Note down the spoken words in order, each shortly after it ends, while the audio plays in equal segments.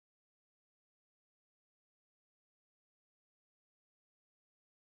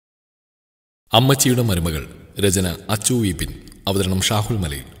അമ്മച്ചിയുടെ മരുമകൾ. രചന അച്ചു വിപിൻ. അവതരണം ഷാഹുൽ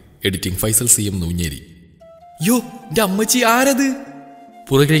മലയിൽ. Editing Faisal CM Nooncheri. യോ എന്റെ അമ്മച്ചി ആരത്?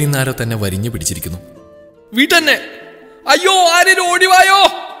 പുറകിൽ നിന്നാരോ തന്നെ വരിഞ്ഞു പിടിച്ചിരിക്കുന്നു. വീട്ടന്നെ. അയ്യോ ആരും ഓടിവായോ.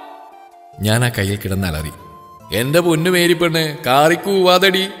 ഞാൻ ആ കയ്യിൽ കിടന്നലറി. എന്റെ പൊന്നു മേരിപ്പെണ്ണ്,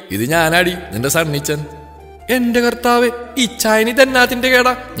 കാറിക്കൂവാതടി, ഇത് ഞാനാടി, നിന്റെ സണ്ണിച്ചൻ. എന്റെ കർത്താവ്, ഇച്ചായനി തന്നാത്തിന്റെ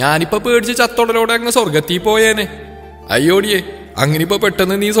കേടാ. ഞാനിപ്പോ പേടിച്ച് ചത്തോടലോടെ അങ്ങ് സ്വർഗത്തിൽ പോയേനെ. അയ്യോടിയേ, അങ്ങനിപ്പോ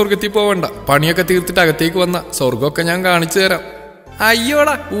പെട്ടെന്ന് നീ സ്വർഗത്തിൽ പോവണ്ട. പണിയൊക്കെ തീർത്തിട്ട് അകത്തേക്ക് വന്ന സ്വർഗമൊക്കെ ഞാൻ കാണിച്ചു തരാം.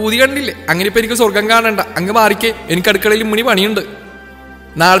 അയ്യോടാ, ഊതി കണ്ടില്ലേ? അങ്ങനെ ഇപ്പൊ എനിക്ക് സ്വർഗം കാണണ്ട. അങ്ങ് മാറിക്കേ, എനിക്ക് അടുക്കളയിൽ മുനി പണിയുണ്ട്.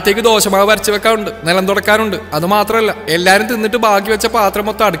 നാളത്തേക്ക് ദോശമാവ് വരച്ചു വെക്കാറുണ്ട്, നിലം തുടക്കാറുണ്ട്. അത് മാത്രമല്ല, എല്ലാരും തിന്നിട്ട് ബാക്കി വെച്ച പാത്രം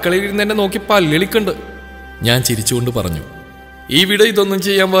മൊത്തം അടുക്കളയിൽ ഇരുന്ന് എന്നെ നോക്കി പല്ലിളിക്കുണ്ട്. ഞാൻ ചിരിച്ചുകൊണ്ട് പറഞ്ഞു, ഇവിടെ ഇതൊന്നും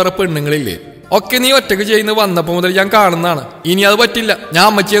ചെയ്യാൻ വേറെ പെണ്ണുങ്ങളില്ലേ? ഒക്കെ നീ ഒറ്റക്ക് ചെയ്യുന്നത് വന്നപ്പോ മുതൽ ഞാൻ കാണുന്നതാണ്. ഇനി അത് പറ്റില്ല. ഞാൻ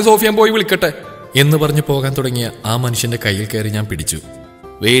അമ്മച്ചിയെ സോഫിയാൻ പോയി വിളിക്കട്ടെ എന്ന് പറഞ്ഞു പോകാൻ തുടങ്ങിയ ആ മനുഷ്യന്റെ കയ്യിൽ കയറി ഞാൻ പിടിച്ചു.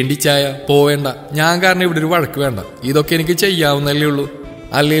 വേണ്ടി ചായ, പോവേണ്ട. ഞാൻ കാരണം ഇവിടെ ഒരു വഴക്ക് വേണ്ട. ഇതൊക്കെ എനിക്ക് ചെയ്യാവുന്നല്ലേ ഉള്ളൂ.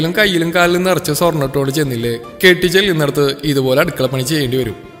 അല്ലെങ്കിലും കയ്യിലും കാലിലും നിറച്ച് സ്വർണ്ണത്തോട് ചെന്നില്ലേ, കെട്ടി ചെല്ലുന്നിടത്ത് ഇതുപോലെ അടുക്കള പണി ചെയ്യേണ്ടി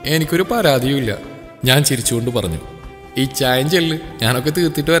വരും. എനിക്കൊരു പരാതിയുമില്ല. ഞാൻ ചിരിച്ചുകൊണ്ട് പറഞ്ഞു, ഈ ചായം ചെല്ല്, ഞാനൊക്കെ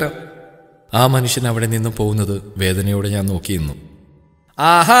തീർത്തിട്ട് വരാം. ആ മനുഷ്യൻ അവിടെ നിന്ന് പോകുന്നത് വേദനയോടെ ഞാൻ നോക്കി നിന്നു.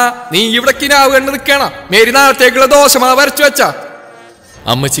 ആഹാ, നീ ഇവിടെ കിനാവേണ്ട നിൽക്കണ. മേരി നാളത്തേക്കുള്ള ദോശമാവ് വരച്ചു വെച്ചാ?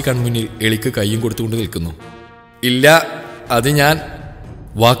 അമ്മച്ചി കൺമുന്നിൽ എളിക്ക് കയ്യും കൊടുത്തുകൊണ്ട് നിൽക്കുന്നു. ഇല്ല, അത് ഞാൻ.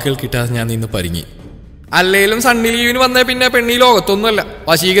 വാക്കുകൾ കിട്ടാതെ ഞാൻ നിന്ന് പരിങ്ങി. അല്ലേലും സണ്ണി ലീവിന് വന്നേ പിന്നെ പെണ്ണി ലോകത്തൊന്നുമല്ല.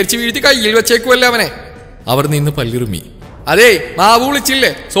 വശീകരിച്ച് വീഴ്ത്തി കയ്യിൽ വെച്ചേക്കുമല്ലേ അവനെ. അവർ നിന്ന് പല്ലിറുമ്മി. അതേ, മാവ്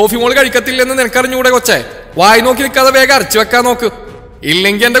വിളിച്ചില്ലേ? സോഫി മോള് കഴിക്കത്തില്ലെന്ന് നിനക്കറിഞ്ഞൂടെ കൊച്ചേ? വായി നോക്കി നിൽക്കാതെ വേഗം അരച്ചു വെക്കാൻ നോക്ക്.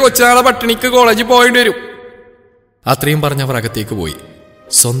 ഇല്ലെങ്കിൽ എന്റെ കൊച്ചുനാളെ പട്ടിണിക്ക് കോളേജിൽ പോയേണ്ടി വരും. അത്രയും പറഞ്ഞവർ അകത്തേക്ക് പോയി.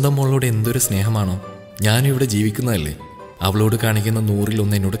 സ്വന്തം മോളോട് എന്തൊരു സ്നേഹമാണോ! ഞാനിവിടെ ജീവിക്കുന്നതല്ലേ. അവളോട് കാണിക്കുന്ന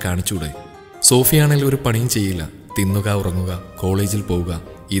 100-1 എന്നോട് കാണിച്ചൂടെ? സോഫിയാണെങ്കിൽ ഒരു പണിയും ചെയ്യില്ല. തിന്നുക, ഉറങ്ങുക, കോളേജിൽ പോവുക,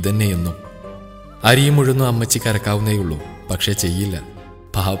 ഇതന്നെ എന്നും. അരിയും മുഴുന്നും അമ്മച്ചിക്ക് അരക്കാവുന്നേ ഉള്ളൂ, പക്ഷേ ചെയ്യില്ല.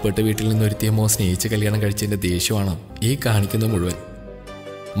 പാവപ്പെട്ട വീട്ടിൽ നിന്ന് ഒരുത്തിയമ്മോ സ്നേഹിച്ച് കല്യാണം കഴിച്ചതിൻ്റെ ദേഷ്യമാണോ ഈ കാണിക്കുന്ന മുഴുവൻ.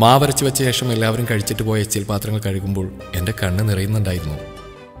 മാവരച്ചു വെച്ച ശേഷം എല്ലാവരും കഴിച്ചിട്ട് പോയ എച്ചിൽ പാത്രങ്ങൾ കഴുകുമ്പോൾ എൻ്റെ കണ്ണ് നിറയുന്നുണ്ടായിരുന്നു.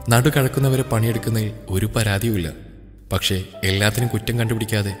 നടു കഴക്കുന്നവരെ പണിയെടുക്കുന്നതിൽ ഒരു പരാതിയുമില്ല. പക്ഷേ എല്ലാത്തിനും കുറ്റം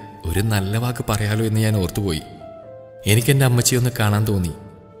കണ്ടുപിടിക്കാതെ ഒരു നല്ല വാക്ക് പറയാലോ എന്ന് ഞാൻ ഓർത്തുപോയി. എനിക്കെൻ്റെ അമ്മച്ചിയൊന്ന് കാണാൻ തോന്നി.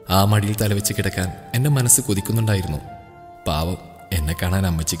 ആ മടിയിൽ തലവെച്ച് കിടക്കാൻ എൻ്റെ മനസ്സ് കൊതിക്കുന്നുണ്ടായിരുന്നു. പാവം, എന്നെ കാണാൻ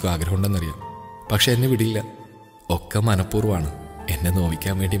അമ്മച്ചിക്കും ആഗ്രഹമുണ്ടെന്നറിയാം. പക്ഷെ എന്നെ വിടില്ല. ഒക്കെ മനഃപൂർവ്വമാണ്, എന്നെ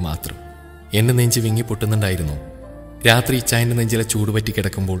നോവിക്കാൻ വേണ്ടി മാത്രം. എന്നെ നെഞ്ച് വിങ്ങി പൊട്ടുന്നുണ്ടായിരുന്നു. രാത്രി ഇച്ചായൻ്റെ നെഞ്ചിലെ ചൂടുപറ്റി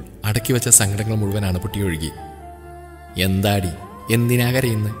കിടക്കുമ്പോൾ അടക്കി വെച്ച സങ്കടങ്ങൾ മുഴുവൻ അണുപൊട്ടി ഒഴുകി. എന്താടി, എന്തിനാ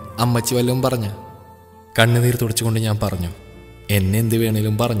കരയുന്ന്? അമ്മച്ചി വല്ലതും പറഞ്ഞ? കണ്ണുനീർ തുടച്ചുകൊണ്ട് ഞാൻ പറഞ്ഞു, എന്നെ എന്ത്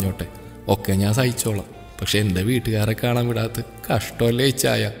വേണേലും പറഞ്ഞോട്ടെ, ഒക്കെ ഞാൻ സഹിച്ചോളാം. പക്ഷെ എൻ്റെ വീട്ടുകാരെ കാണാൻ വിടാത്ത കഷ്ടമല്ലേ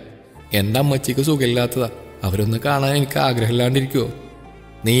ഇച്ചായ. എൻ്റെ അമ്മച്ചിക്ക് സുഖമില്ലാത്തതാ. അവരൊന്ന് കാണാൻ എനിക്ക് ആഗ്രഹമില്ലാണ്ടിരിക്കുമോ?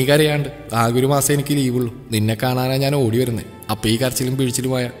 നീ കരയാണ്ട്. ആകെ 1 മാസം എനിക്ക് ലീവുള്ളൂ. നിന്നെ കാണാനാണ് ഞാൻ ഓടി വരുന്നത്. അപ്പം ഈ കരച്ചിലും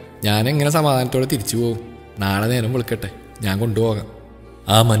പിഴിച്ചിലുമായ ഞാൻ എങ്ങനെ സമാധാനത്തോടെ തിരിച്ചു പോകും? നാളെ നേരം വിളിക്കട്ടെ, ഞാൻ കൊണ്ടുപോകാം.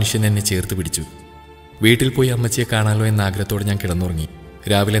 ആ മനുഷ്യൻ എന്നെ ചേർത്ത് പിടിച്ചു. വീട്ടിൽ പോയി അമ്മച്ചിയെ കാണാമല്ലോ എന്ന ആഗ്രഹത്തോടെ ഞാൻ കിടന്നുറങ്ങി.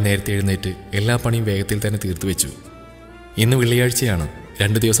 രാവിലെ നേരത്തെ എഴുന്നേറ്റ് എല്ലാ പണിയും വേഗത്തിൽ തന്നെ തീർത്തു വെച്ചു. ഇന്ന് വെള്ളിയാഴ്ചയാണ്.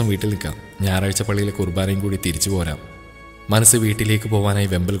 2 ദിവസം വീട്ടിൽ നിൽക്കാം. ഞായറാഴ്ച പള്ളിയിലെ കുർബാനയും കൂടി തിരിച്ചു പോരാം. മനസ്സ് വീട്ടിലേക്ക് പോകാനായി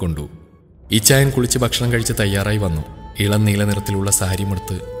വെമ്പൽ കൊണ്ടു. ഇച്ചായൻ കുളിച്ച് ഭക്ഷണം കഴിച്ച് തയ്യാറായി വന്നു. ഇളം നീല നിറത്തിലുള്ള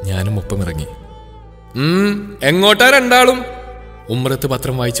സാരിയുമെടുത്ത് ഞാനും ഒപ്പമിറങ്ങി. എങ്ങോട്ടാ രണ്ടാളും? ഉമ്മറത്ത്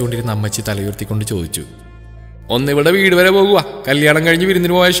പത്രം വായിച്ചുകൊണ്ടിരുന്ന അമ്മച്ചി തലയുയർത്തിക്കൊണ്ട് ചോദിച്ചു. ഒന്നിവിടെ വീട് വരെ പോകുക. കല്യാണം കഴിഞ്ഞ്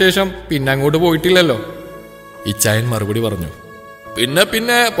വിരുന്നിന് പോയ ശേഷം പിന്നെ അങ്ങോട്ട് പോയിട്ടില്ലല്ലോ. ഇച്ചായൻ മറുപടി പറഞ്ഞു.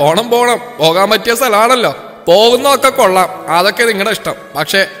 പിന്നെ പോണം. പോകാൻ പറ്റിയ സ്ഥലമാണല്ലോ. പോകുന്നതൊക്കെ കൊള്ളാം, അതൊക്കെ നിങ്ങളുടെ ഇഷ്ടം.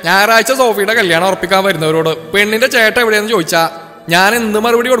 പക്ഷെ ഞായറാഴ്ച സോഫിയുടെ കല്യാണം ഉറപ്പിക്കാൻ വരുന്നവരോട് പെണ്ണിന്റെ ചേട്ട എവിടെയെന്ന് ചോദിച്ചാ ഞാൻ എന്ത്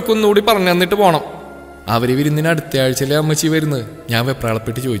മറുപടി കൊടുക്കുന്നു കൂടി പറഞ്ഞു തന്നിട്ട് പോണം. അവര് വിരുന്നിന് അടുത്ത ആഴ്ചയിലെ അമ്മച്ചി വരുന്നത്? ഞാൻ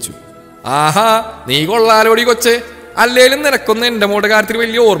വെപ്രാളപ്പെട്ട് ചോദിച്ചു. ആഹാ, നീ കൊള്ളാലോടി കൊച്ചേ. അല്ലേലും നിനക്കൊന്നും എന്റെ മോടെ കാര്യത്തിൽ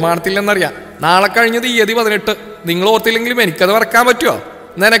വലിയ ഓർമ്മ കാണത്തില്ലെന്നറിയാം. നാളെ കഴിഞ്ഞ് തീയതി 18. നിങ്ങൾ ഓർത്തില്ലെങ്കിലും എനിക്കത് മറക്കാൻ പറ്റുമോ?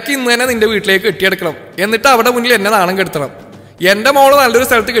 നിനക്ക് ഇന്ന് തന്നെ നിന്റെ വീട്ടിലേക്ക് കെട്ടിയെടുക്കണം. എന്നിട്ട് അവിടെ മുന്നിൽ എന്നെ നാണം കെടുത്തണം. എന്റെ മോള് നല്ലൊരു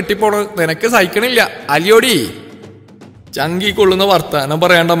സ്ഥലത്ത് കെട്ടിപ്പോണത് നിനക്ക് സഹിക്കണില്ല അല്ലയോടി? ചങ്കി കൊള്ളുന്ന വർത്താനം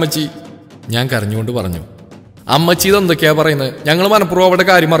പറയാണ്ട അമ്മച്ചി, ഞാൻ കരഞ്ഞുകൊണ്ട് പറഞ്ഞു. അമ്മച്ചി ഇതെന്തൊക്കെയാ പറയുന്നത്? ഞങ്ങൾ മനഃപൂർവ്വം അവിടെ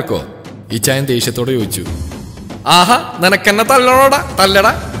കാര്യം മറക്കോ? ഇച്ചായൻ ദേഷ്യത്തോടെ ചോദിച്ചു. ആഹാ, നിനക്കെന്നെ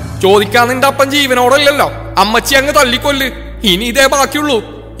തല്ലടാ. ചോദിക്കാൻ നിന്റെ അപ്പൻ ജീവനോടല്ലല്ലോ. അമ്മച്ചി അങ്ങ് തല്ലിക്കൊല്ല്. ഇനി ഇതേ ബാക്കിയുള്ളൂ.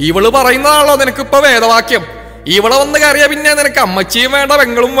 ഇവള് പറയുന്നതാണല്ലോ നിനക്കിപ്പോ വേദവാക്യം. ഇവളെ വന്ന് കയറിയ പിന്നെ നിനക്ക് അമ്മച്ചിയും വേണ്ട,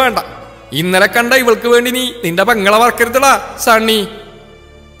 പെങ്ങളും വേണ്ട. ഇന്നലെ കണ്ട ഇവൾക്ക് വേണ്ടി നീ നിന്റെ പെങ്ങളെ മറക്കരുതടാ സണ്ണി.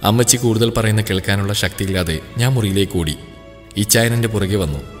 അമ്മച്ചി കൂടുതൽ പറയുന്ന കേൾക്കാനുള്ള ശക്തിയില്ലാതെ ഞാൻ മുറിയിലേക്ക് ഓടി. ഇച്ചായൻ എൻ്റെ പുറകെ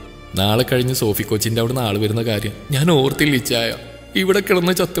വന്നു. നാളെ കഴിഞ്ഞ് സോഫി കോച്ചിൻ്റെ അവിടെ നാളെ വരുന്ന കാര്യം ഞാൻ ഓർത്തില്ല ഇച്ചായ. ഇവിടെ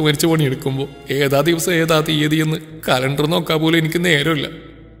കിടന്ന് ചത്തുമരിച്ച് പണിയെടുക്കുമ്പോൾ ഏതാ ദിവസം ഏതാ തീയതി എന്ന് കലണ്ടർ നോക്കാൻ പോലും എനിക്ക് നേരമില്ല.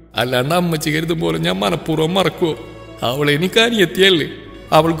 അല്ലാണ്ട് അമ്മച്ചി കരുതും പോലെ ഞാൻ മനഃപൂർവ്വം മറക്കുവോ? അവളെ എനിക്ക് അനിയത്തിയല്ലേ,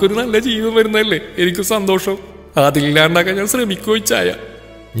 അവൾക്കൊരു നല്ല ജീവിതം വരുന്നതല്ലേ എനിക്ക് സന്തോഷം. അതില്ലാണ്ടാക്കാൻ ഞാൻ ശ്രമിക്കുവോ ചായ?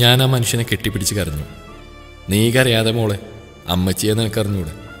 ഞാൻ ആ മനുഷ്യനെ കെട്ടിപ്പിടിച്ച് കരഞ്ഞു. നീ കരയാതെ മോളെ, അമ്മച്ചിയെ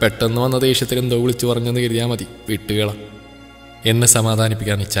നിനക്കറിഞ്ഞൂടെ. പെട്ടെന്ന് വന്ന ദേഷ്യത്തിൽ എന്തോ വിളിച്ചു പറഞ്ഞെന്ന് കരുതിയാൽ മതി, വിട്ടുകള. എന്നെ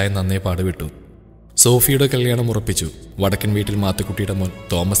സമാധാനിപ്പിക്കാൻ ഇച്ചായ നന്നേ പാടുവിട്ടു. സോഫിയുടെ കല്യാണം ഉറപ്പിച്ചു. വടക്കൻ വീട്ടിൽ മാത്തുക്കുട്ടിയുടെ മോൻ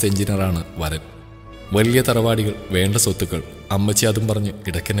തോമസ് എഞ്ചിനീയറാണ് വരൻ. വലിയ തറവാടികൾ, വേണ്ട സ്വത്തുക്കൾ. അമ്മച്ചി അതും പറഞ്ഞ്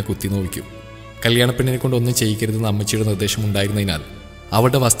ഇടയ്ക്കെന്നെ കുത്തി നോവിക്കും. കല്യാണപ്പെണ്ണിനെ കൊണ്ട് ഒന്നും ചെയ്യിക്കരുതെന്ന് അമ്മച്ചിയുടെ നിർദ്ദേശമുണ്ടായിരുന്നതിനാൽ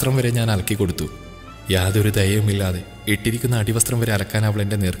അവളുടെ വസ്ത്രം വരെ ഞാൻ അലക്കി കൊടുത്തു. യാതൊരു ദയവുമില്ലാതെ ഇട്ടിരിക്കുന്ന അടിവസ്ത്രം വരെ അലക്കാൻ അവൾ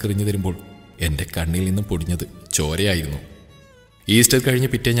എൻ്റെ നേർക്കെറിഞ്ഞു തരുമ്പോൾ എൻ്റെ കണ്ണിൽ നിന്നും പൊടിഞ്ഞത് ചോരയായിരുന്നു. ഈസ്റ്റർ കഴിഞ്ഞ്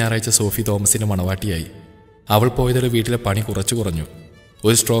പിറ്റേ ഞായറാഴ്ച സോഫി തോമസിൻ്റെ മണവാട്ടിയായി. അവൾ പോയതോടെ വീട്ടിലെ പണി കുറഞ്ഞു.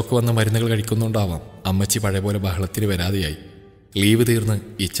 ഒരു സ്ട്രോക്ക് വന്ന മരുന്നുകൾ കഴിക്കുന്നുണ്ടാവാം അമ്മച്ചി പഴയ പോലെ ബഹളത്തിന് വരാതെയായി. ലീവ് തീർന്ന്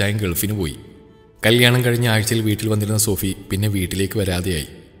ഇച്ചായൻ ഗൾഫിന് പോയി. കല്യാണം കഴിഞ്ഞ ആഴ്ചയിൽ വീട്ടിൽ വന്നിരുന്ന സോഫി പിന്നെ വീട്ടിലേക്ക് വരാതെയായി.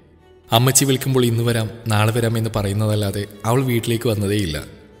 അമ്മച്ചി വിളിക്കുമ്പോൾ ഇന്ന് വരാം നാളെ വരാം എന്ന് പറയുന്നതല്ലാതെ അവൾ വീട്ടിലേക്ക് വന്നതേയില്ല.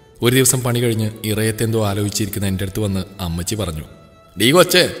 ഒരു ദിവസം പണി കഴിഞ്ഞ് ഇറയത്തെന്തോ ആലോചിച്ചിരിക്കുന്ന എൻ്റെ അടുത്ത് വന്ന് അമ്മച്ചി പറഞ്ഞു, ഡീ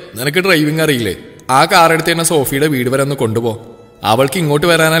കൊച്ചേ, നിനക്ക് ഡ്രൈവിംഗ് അറിയില്ലേ? ആ കാറെടുത്ത് തന്നെ സോഫിയുടെ വീട് വരെ ഒന്ന് കൊണ്ടുപോ. അവൾക്ക് ഇങ്ങോട്ട്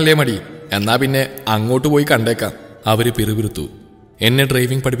വരാനല്ലേ മടി, എന്നാ പിന്നെ അങ്ങോട്ട് പോയി കണ്ടേക്കാം. അവര് പിറുപിറുത്തു. എന്നെ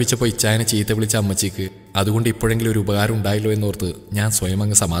ഡ്രൈവിംഗ് പഠിപ്പിച്ചപ്പോൾ ഇച്ചായനെ ചീത്ത വിളിച്ച അമ്മച്ചിക്ക് അതുകൊണ്ട് ഇപ്പോഴെങ്കിലും ഒരു ഉപകാരം ഉണ്ടായല്ലോ എന്നോർത്ത് ഞാൻ സ്വയം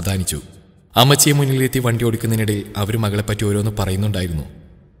അങ്ങ് സമാധാനിച്ചു. അമ്മച്ചിയെ മുന്നിലെത്തി വണ്ടി ഓടിക്കുന്നതിനിടയിൽ അവർ മകളെപ്പറ്റി ഓരോന്ന് പറയുന്നുണ്ടായിരുന്നു.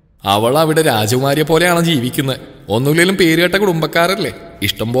 അവൾ അവിടെ രാജകുമാരിയെ പോലെയാണ് ജീവിക്കുന്നത്. ഒന്നുമില്ലേലും പേരുകേട്ട കുടുംബക്കാരല്ലേ,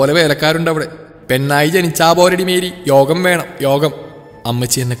 ഇഷ്ടം പോലെ വേലക്കാരുണ്ട് അവിടെ. പെണ്ണായി ജനിച്ചാ പോരടി മേരി, യോഗം വേണം യോഗം.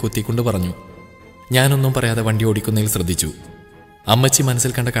 അമ്മച്ചി എന്നെ കുത്തിക്കൊണ്ട് പറഞ്ഞു. ഞാനൊന്നും പറയാതെ വണ്ടി ഓടിക്കുന്നതിൽ ശ്രദ്ധിച്ചു. അമ്മച്ചി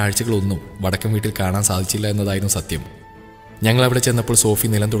മനസ്സിൽ കണ്ട കാഴ്ചകളൊന്നും വടക്കൻ വീട്ടിൽ കാണാൻ സാധിച്ചില്ല എന്നതായിരുന്നു സത്യം. ഞങ്ങൾ അവിടെ ചെന്നപ്പോൾ സോഫി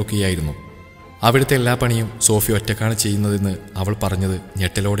നിലം തുടക്കുകയായിരുന്നു. അവിടുത്തെ എല്ലാ പണിയും സോഫി ഒറ്റക്കാണ് ചെയ്യുന്നതെന്ന് അവൾ പറഞ്ഞത്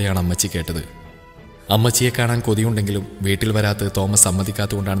ഞെട്ടലോടെയാണ് അമ്മച്ചി കേട്ടത്. അമ്മച്ചിയെ കാണാൻ കൊതിയുണ്ടെങ്കിലും വീട്ടിൽ വരാത്തത് തോമസ്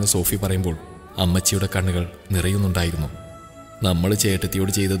സമ്മതിക്കാത്തതുകൊണ്ടാണെന്ന് സോഫി പറയുമ്പോൾ അമ്മച്ചിയുടെ കണ്ണുകൾ നിറയുന്നുണ്ടായിരുന്നു. നമ്മൾ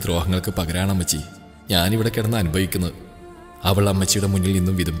ചേട്ടത്തിയോട് ചെയ്ത ദ്രോഹങ്ങൾക്ക് പകരാണ് അമ്മച്ചി ഞാനിവിടെ കിടന്ന് അനുഭവിക്കുന്നത്. അവൾ അമ്മച്ചിയുടെ മുന്നിൽ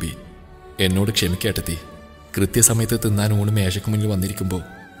നിന്നും വിതുമ്പി. എന്നോട് ക്ഷമിക്കേട്ടത്തി, കൃത്യസമയത്ത് തിന്നാൻ ഊണ് മേശയ്ക്ക് മുന്നിൽ വന്നിരിക്കുമ്പോൾ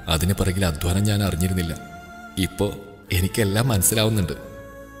അതിന് പിറകിൽ അധ്വാനം ഞാൻ അറിഞ്ഞിരുന്നില്ല. ഇപ്പോൾ എനിക്കെല്ലാം മനസ്സിലാവുന്നുണ്ട്.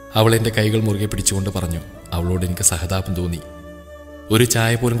 അവൾ എൻ്റെ കൈകൾ മുറുകെ പിടിച്ചുകൊണ്ട് പറഞ്ഞു. അവളോട് എനിക്ക് സഹതാപം തോന്നി. ഒരു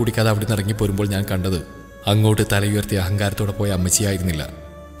ചായ പോലും കുടിക്കാതെ അവിടെ നിന്ന് ഇറങ്ങിപ്പോരുമ്പോൾ ഞാൻ കണ്ടത് അങ്ങോട്ട് തലയുയർത്തി അഹങ്കാരത്തോടെ പോയ അമ്മച്ചിയായിരുന്നില്ല.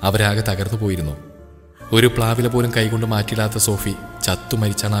 അവരാകെ തകർന്നു പോയിരുന്നു. ഒരു പ്ലാവില പോലും കൈകൊണ്ട് മാറ്റിയിടാത്ത സോഫി ചത്തു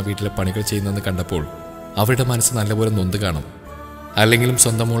മരിച്ചാണ് ആ വീട്ടിലെ പണികൾ ചെയ്യുന്നതെന്ന് കണ്ടപ്പോൾ അവരുടെ മനസ്സ് നല്ലപോലെ നൊന്ത് കാണും. അല്ലെങ്കിലും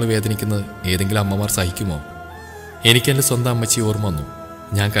സ്വന്തം മോള് വേദനിക്കുന്നത് ഏതെങ്കിലും അമ്മമാർ സഹിക്കുമോ? എനിക്കെൻ്റെ സ്വന്തം അമ്മച്ചി ഓർമ്മ വന്നു.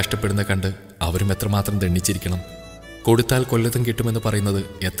 ഞാൻ കഷ്ടപ്പെടുന്ന കണ്ട് അവരും എത്രമാത്രം ദണ്ണിച്ചിരിക്കണം. കൊടുത്താൽ കൊല്ലത്തും കിട്ടുമെന്ന് പറയുന്നത്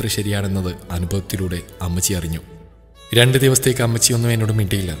എത്ര ശരിയാണെന്നത് അനുഭവത്തിലൂടെ അമ്മച്ചി അറിഞ്ഞു. 2 ദിവസത്തേക്ക് അമ്മച്ചിയൊന്നും എന്നോട്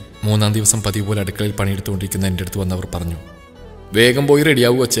മിണ്ടിയില്ല. 3-ാം ദിവസം പതിവ് പോലെ അടുക്കളയിൽ പണിയെടുത്തുകൊണ്ടിരിക്കുന്ന എൻ്റെ അടുത്ത് വന്നവർ പറഞ്ഞു, വേഗം പോയി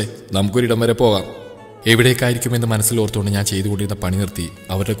റെഡിയാവൂ വച്ചേ, നമുക്കൊരിടം വരെ പോകാം. എവിടേക്കായിരിക്കുമെന്ന് മനസ്സിലോർത്തുകൊണ്ട് ഞാൻ ചെയ്തുകൊണ്ടിരുന്ന പണി നിർത്തി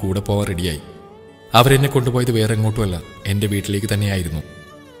അവരുടെ കൂടെ പോകാൻ റെഡിയായി. അവരെന്നെ കൊണ്ടുപോയത് വേറെ എങ്ങോട്ടുമല്ല, എൻ്റെ വീട്ടിലേക്ക് തന്നെയായിരുന്നു.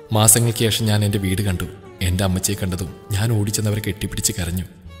 മാസങ്ങൾക്ക് ശേഷം ഞാൻ എൻ്റെ വീട് കണ്ടു. എൻ്റെ അമ്മച്ചിയെ കണ്ടതും ഞാൻ ഓടിച്ചെന്നവരെ കെട്ടിപ്പിടിച്ച് കരഞ്ഞു.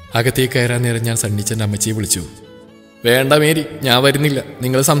 അകത്തേക്ക് കയറാൻ നേരം ഞാൻ സണ്ണിച്ചെൻ്റെ അമ്മച്ചിയെ വിളിച്ചു. വേണ്ട മേരി, ഞാൻ വരുന്നില്ല,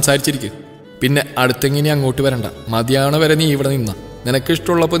 നിങ്ങൾ സംസാരിച്ചിരിക്കും. പിന്നെ അടുത്തെങ്ങനെ അങ്ങോട്ട് വരണ്ട, മതിയാണോ വരെ നീ ഇവിടെ നിന്ന,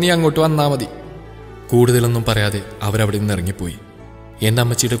 നിനക്കിഷ്ടമുള്ളപ്പോൾ നീ അങ്ങോട്ട് വന്നാൽ മതി. കൂടുതലൊന്നും പറയാതെ അവരവിടെ നിന്ന് ഇറങ്ങിപ്പോയി. എൻ്റെ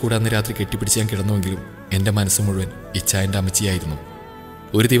അമ്മച്ചിയുടെ കൂടെ അന്ന് രാത്രി കെട്ടിപ്പിടിച്ച് ഞാൻ കിടന്നുവെങ്കിലും എൻ്റെ മനസ്സ് മുഴുവൻ ഇച്ചായൻ്റെ അമ്മച്ചിയായിരുന്നു.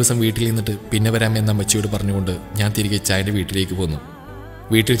 ഒരു ദിവസം വീട്ടിൽ നിന്നിട്ട് പിന്നെ വരാം എന്ന അമ്മച്ചിയോട് പറഞ്ഞുകൊണ്ട് ഞാൻ തിരികെ ഇച്ചായൻ്റെ വീട്ടിലേക്ക് പോന്നു.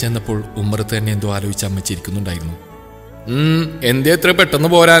 വീട്ടിൽ ചെന്നപ്പോൾ ഉമ്മറത്ത് തന്നെ എന്തോ ആലോചിച്ച് അമ്മച്ചി ഇരിക്കുന്നുണ്ടായിരുന്നു. എന്തേ എത്ര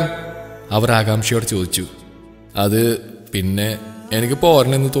പെട്ടെന്ന് പോരാൻ? അവർ ആകാംക്ഷയോടെ ചോദിച്ചു. അത് പിന്നെ എനിക്ക്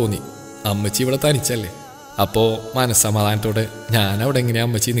പോരണമെന്ന് തോന്നി. അമ്മച്ചി ഇവിടെ തനിച്ചല്ലേ, അപ്പോൾ മനസ്സമാധാനത്തോടെ ഞാൻ അവിടെ എങ്ങനെയാ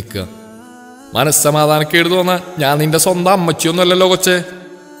അമ്മച്ചി നിൽക്കുക? മനസ്സമാധാനക്കേട് തോന്നാ ഞാൻ നിന്റെ സ്വന്തം അമ്മച്ചിയൊന്നുമല്ലല്ലോ കൊച്ചേ.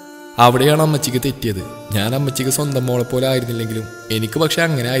 അവിടെയാണ് അമ്മച്ചിക്ക് തെറ്റിയത്. ഞാൻ അമ്മച്ചിക്ക് സ്വന്തം മോളെ പോലെ ആയിരുന്നില്ലെങ്കിലും എനിക്ക് പക്ഷെ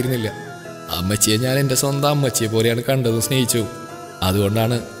അങ്ങനെ ആയിരുന്നില്ല. അമ്മച്ചിയെ ഞാൻ എൻ്റെ സ്വന്തം അമ്മച്ചിയെ പോലെയാണ് കണ്ടതും സ്നേഹിച്ചു.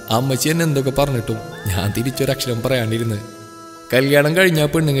 അതുകൊണ്ടാണ് അമ്മച്ചി എന്നെ എന്തൊക്കെ പറഞ്ഞിട്ടും ഞാൻ തിരിച്ചൊരക്ഷരം പറയാണ്ടിരുന്നത്. കല്യാണം കഴിഞ്ഞാൽ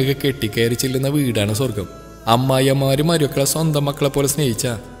പെണ്ണുങ്ങൾക്ക് കെട്ടിക്കയറി ചെല്ലുന്ന വീടാണ് സ്വർഗം. അമ്മായിയമ്മമാരും മരുക്കളെ സ്വന്തം മക്കളെ പോലെ സ്നേഹിച്ച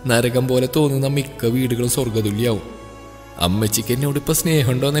നരകം പോലെ തോന്നുന്ന മിക്ക വീടുകളും സ്വർഗതുല്യാവും. അമ്മച്ചിക്ക് എന്നോട് ഇപ്പം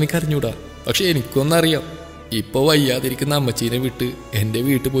സ്നേഹമുണ്ടോയെന്ന് എനിക്കറിഞ്ഞൂടാ, പക്ഷെ എനിക്കൊന്നറിയാം. ഇപ്പോൾ വയ്യാതിരിക്കുന്ന അമ്മച്ചീനെ വിട്ട് എൻ്റെ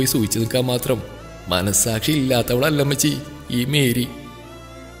വീട്ടിൽ പോയി സൂചിച്ചു നിൽക്കാൻ മാത്രം മനസ്സാക്ഷി ഇല്ലാത്തവളല്ല അമ്മച്ചി ഈ മേരി.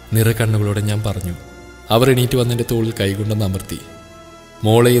 നിറകണ്ണുകളോടെ ഞാൻ പറഞ്ഞു. അവർ എണീറ്റ് വന്നെൻ്റെ തോളിൽ കൈകൊണ്ടെന്ന് അമർത്തി.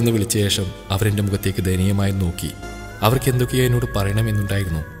 മോളെ എന്ന് വിളിച്ച ശേഷം അവരെൻ്റെ മുഖത്തേക്ക് ദയനീയമായി നോക്കി. അവർക്ക് എന്തൊക്കെയോ എന്നോട്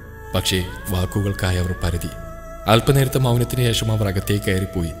പറയണമെന്നുണ്ടായിരുന്നു, പക്ഷേ വാക്കുകൾക്കായി അവർ പരതി. അല്പനേരത്തെ മൗനത്തിന് ശേഷം അവർ അകത്തേക്ക്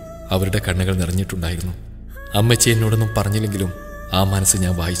കയറിപ്പോയി. അവരുടെ കണ്ണുകൾ നിറഞ്ഞിട്ടുണ്ടായിരുന്നു. അമ്മച്ചി എന്നോടൊന്നും പറഞ്ഞില്ലെങ്കിലും ആ മനസ്സ്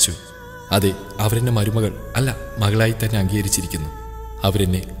ഞാൻ വായിച്ചു. അതെ, അവരെന്നെ മരുമകൾ അല്ല മകളായി തന്നെ അംഗീകരിച്ചിരിക്കുന്നു.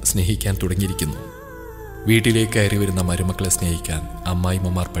 അവരെന്നെ സ്നേഹിക്കാൻ തുടങ്ങിയിരിക്കുന്നു. വീട്ടിലേക്ക് കയറി വരുന്ന മരുമക്കളെ സ്നേഹിക്കാൻ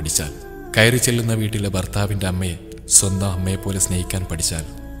അമ്മായിമ്മമാർ പഠിച്ചാൽ, കയറി ചെല്ലുന്ന വീട്ടിലെ ഭർത്താവിൻ്റെ അമ്മയെ സ്വന്തം അമ്മയെപ്പോലെ സ്നേഹിക്കാൻ പഠിച്ചാൽ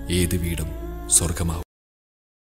ഏത് വീടും സ്വർഗമാവും.